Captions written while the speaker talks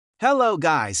Hello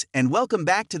guys, and welcome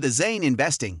back to the Zain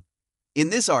Investing.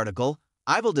 In this article,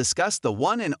 I will discuss the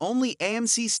one and only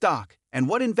AMC stock and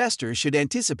what investors should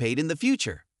anticipate in the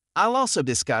future. I'll also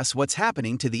discuss what's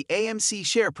happening to the AMC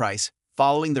share price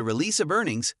following the release of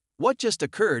earnings, what just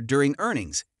occurred during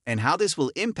earnings, and how this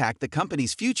will impact the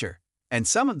company's future, and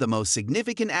some of the most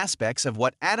significant aspects of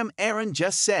what Adam Aron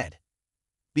just said.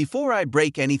 Before I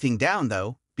break anything down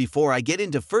though, before I get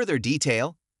into further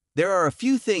detail, there are a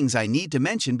few things I need to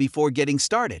mention before getting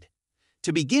started.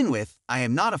 To begin with, I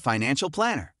am not a financial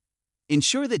planner.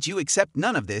 Ensure that you accept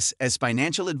none of this as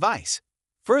financial advice.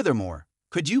 Furthermore,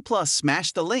 could you plus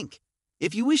smash the link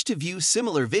if you wish to view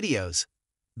similar videos?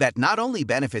 That not only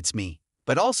benefits me,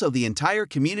 but also the entire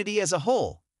community as a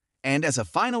whole. And as a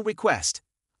final request,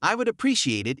 I would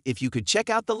appreciate it if you could check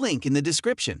out the link in the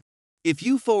description. If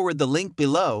you forward the link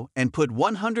below and put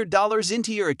 $100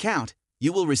 into your account,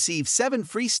 you will receive 7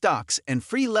 free stocks and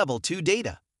free level 2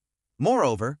 data.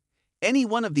 Moreover, any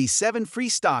one of these 7 free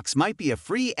stocks might be a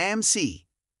free AMC.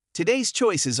 Today's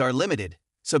choices are limited,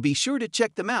 so be sure to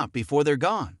check them out before they're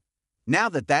gone. Now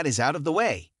that is out of the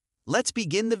way, let's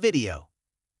begin the video.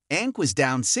 ANC was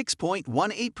down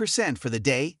 6.18% for the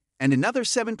day and another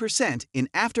 7% in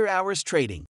after-hours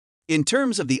trading. In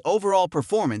terms of the overall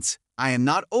performance, I am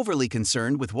not overly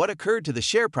concerned with what occurred to the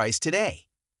share price today.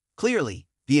 Clearly,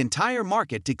 the entire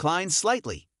market declined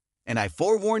slightly, and I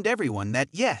forewarned everyone that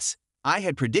yes, I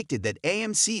had predicted that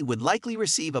AMC would likely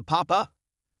receive a pop-up.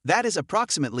 That is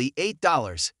approximately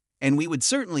 $8, and we would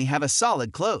certainly have a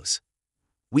solid close.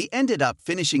 We ended up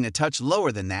finishing a touch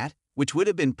lower than that, which would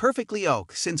have been perfectly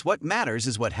ok since what matters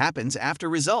is what happens after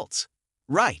results.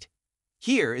 Right.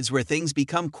 Here is where things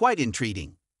become quite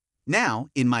intriguing. Now,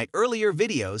 in my earlier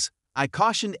videos, I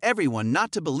cautioned everyone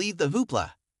not to believe the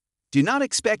hoopla. Do not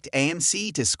expect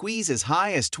AMC to squeeze as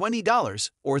high as $20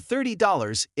 or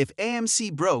 $30 if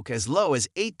AMC broke as low as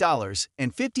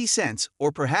 $8.50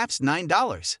 or perhaps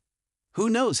 $9. Who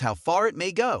knows how far it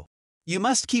may go? You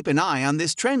must keep an eye on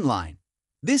this trend line.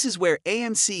 This is where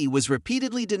AMC was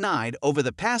repeatedly denied over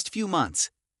the past few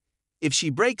months. If she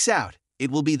breaks out,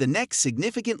 it will be the next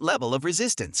significant level of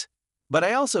resistance. But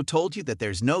I also told you that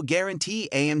there's no guarantee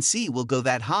AMC will go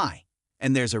that high.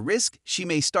 And there's a risk she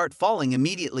may start falling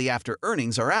immediately after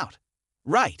earnings are out.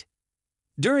 Right.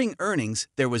 During earnings,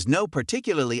 there was no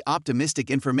particularly optimistic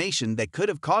information that could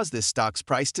have caused this stock's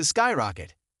price to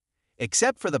skyrocket.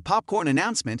 Except for the popcorn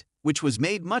announcement, which was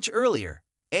made much earlier,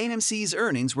 AMC's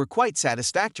earnings were quite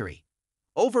satisfactory.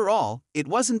 Overall, it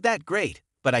wasn't that great,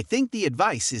 but I think the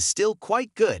advice is still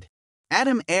quite good.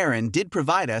 Adam Aron did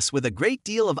provide us with a great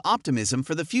deal of optimism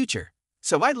for the future.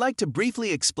 So I'd like to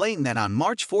briefly explain that on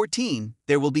March 14,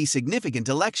 there will be significant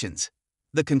elections.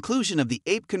 The conclusion of the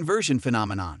ape conversion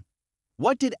phenomenon.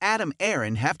 What did Adam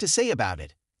Aron have to say about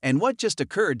it, and what just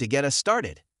occurred to get us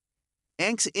started?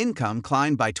 ANC's income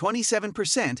climbed by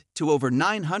 27% to over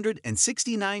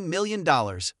 $969 million,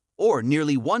 or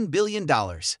nearly $1 billion.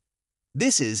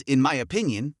 This is, in my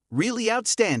opinion, really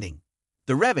outstanding.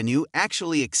 The revenue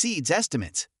actually exceeds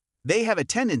estimates. They have a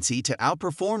tendency to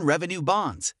outperform revenue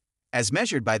bonds. As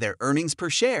measured by their earnings per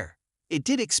share, it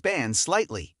did expand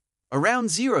slightly. Around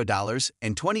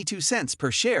 $0.22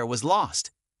 per share was lost.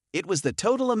 It was the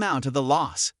total amount of the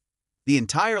loss. The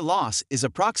entire loss is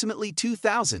approximately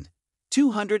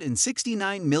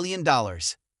 $2,269 million.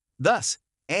 Thus,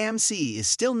 AMC is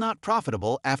still not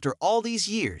profitable after all these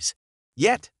years.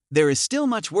 Yet, there is still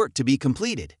much work to be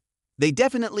completed. They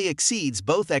definitely exceeds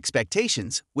both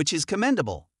expectations, which is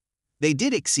commendable. They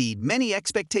did exceed many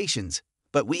expectations,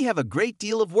 but we have a great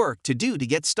deal of work to do to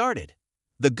get started.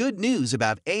 The good news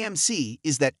about AMC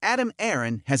is that Adam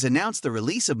Aron has announced the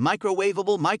release of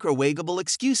microwavable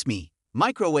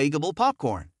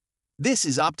popcorn. This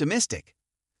is optimistic.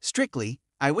 Strictly,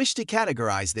 I wish to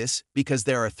categorize this because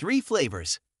there are 3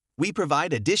 flavors. We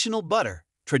provide additional butter,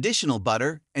 traditional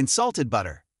butter, and salted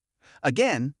butter.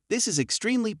 Again, this is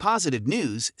extremely positive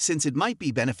news since it might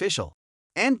be beneficial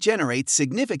and generates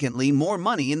significantly more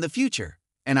money in the future.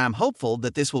 And I'm hopeful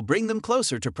that this will bring them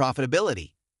closer to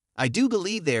profitability. I do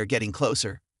believe they are getting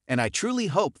closer, and I truly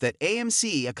hope that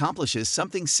AMC accomplishes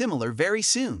something similar very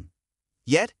soon.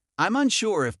 Yet, I'm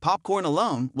unsure if popcorn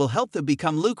alone will help them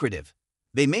become lucrative.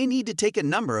 They may need to take a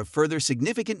number of further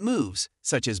significant moves,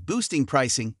 such as boosting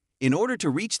pricing, in order to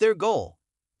reach their goal.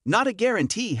 Not a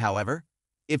guarantee, however.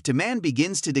 If demand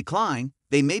begins to decline,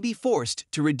 they may be forced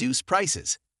to reduce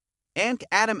prices. And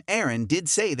Adam Aron did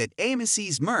say that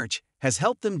AMC's merch has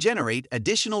helped them generate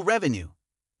additional revenue.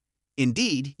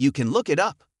 Indeed, you can look it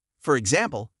up. For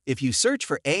example, if you search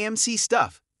for AMC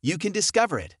stuff, you can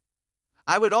discover it.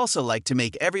 I would also like to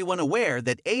make everyone aware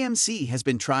that AMC has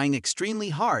been trying extremely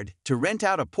hard to rent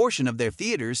out a portion of their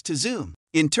theaters to Zoom.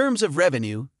 In terms of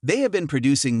revenue, they have been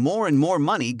producing more and more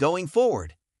money going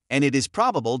forward, and it is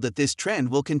probable that this trend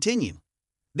will continue.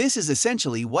 This is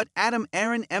essentially what Adam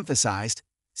Aron emphasized,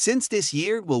 since this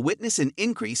year will witness an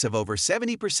increase of over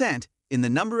 70% in the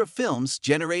number of films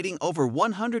generating over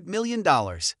 $100 million.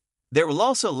 There will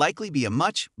also likely be a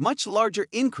much larger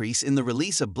increase in the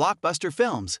release of blockbuster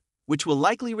films, which will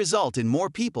likely result in more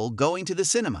people going to the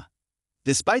cinema.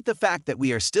 Despite the fact that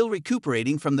we are still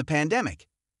recuperating from the pandemic,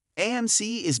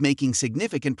 AMC is making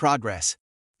significant progress.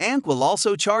 AMC will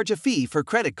also charge a fee for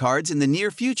credit cards in the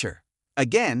near future.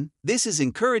 Again, this is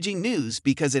encouraging news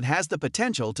because it has the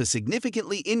potential to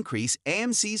significantly increase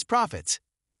AMC's profits.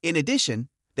 In addition,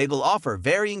 they will offer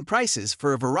varying prices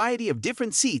for a variety of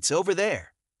different seats over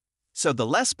there. So the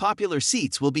less popular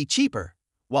seats will be cheaper,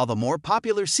 while the more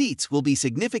popular seats will be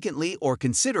significantly or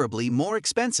considerably more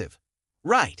expensive.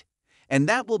 Right, and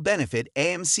that will benefit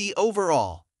AMC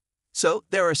overall. So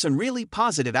there are some really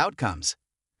positive outcomes.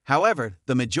 However,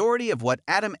 the majority of what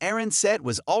Adam Aron said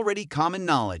was already common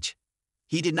knowledge.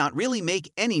 He did not really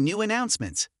make any new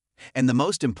announcements. And the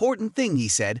most important thing he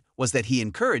said was that he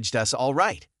encouraged us all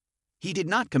right. He did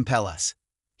not compel us.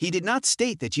 He did not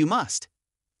state that you must.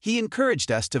 He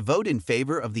encouraged us to vote in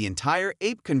favor of the entire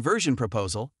ape conversion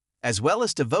proposal, as well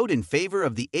as to vote in favor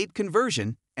of the ape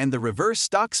conversion and the reverse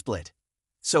stock split.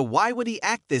 So why would he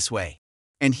act this way?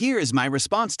 And here is my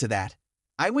response to that.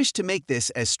 I wish to make this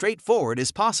as straightforward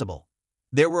as possible.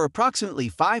 There were approximately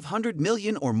 500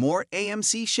 million or more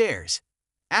AMC shares.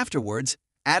 Afterwards,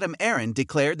 Adam Aron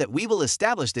declared that we will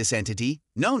establish this entity,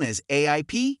 known as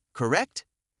AIP, correct?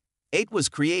 It was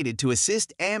created to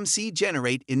assist AMC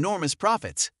generate enormous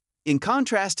profits, in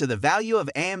contrast to the value of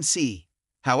AMC.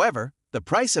 However, the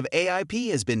price of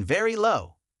AIP has been very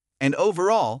low. And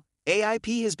overall,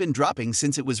 AIP has been dropping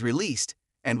since it was released,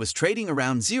 and was trading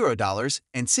around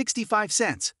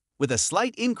 $0.65, with a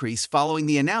slight increase following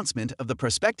the announcement of the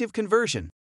prospective conversion.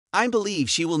 I believe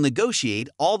she will negotiate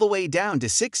all the way down to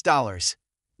 $6.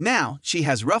 Now, she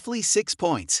has roughly 6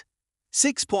 points.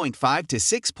 6.5 to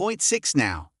 6.6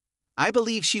 now. I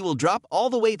believe she will drop all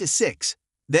the way to 6,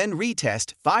 then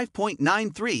retest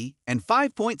 5.93 and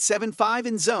 5.75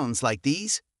 in zones like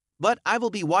these. But I will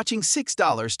be watching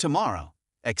 $6 tomorrow.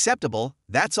 Acceptable,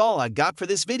 that's all I got for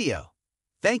this video.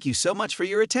 Thank you so much for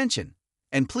your attention.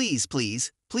 And please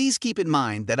keep in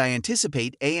mind that I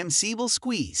anticipate AMC will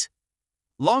squeeze.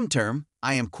 Long term,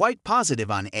 I am quite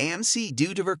positive on AMC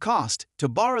due to her cost to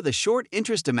borrow the short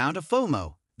interest amount of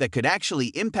FOMO that could actually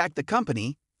impact the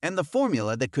company and the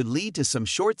formula that could lead to some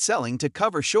short selling to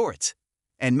cover shorts.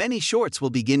 And many shorts will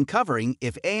begin covering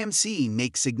if AMC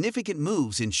makes significant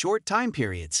moves in short time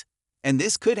periods. And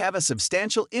this could have a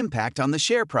substantial impact on the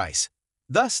share price.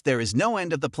 Thus, there is no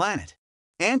end of the planet.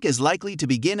 AMC is likely to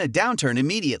begin a downturn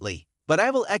immediately, but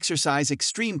I will exercise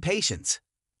extreme patience.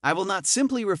 I will not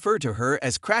simply refer to her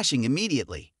as crashing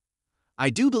immediately. I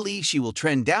do believe she will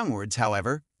trend downwards,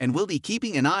 however, and will be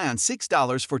keeping an eye on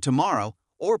 $6 for tomorrow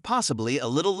or possibly a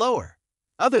little lower.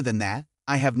 Other than that,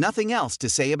 I have nothing else to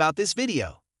say about this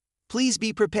video. Please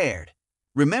be prepared.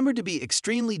 Remember to be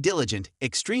extremely diligent,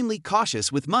 extremely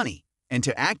cautious with money, and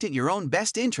to act in your own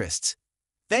best interests.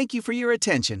 Thank you for your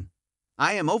attention.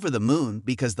 I am over the moon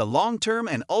because the long-term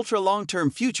and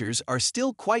ultra-long-term futures are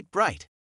still quite bright.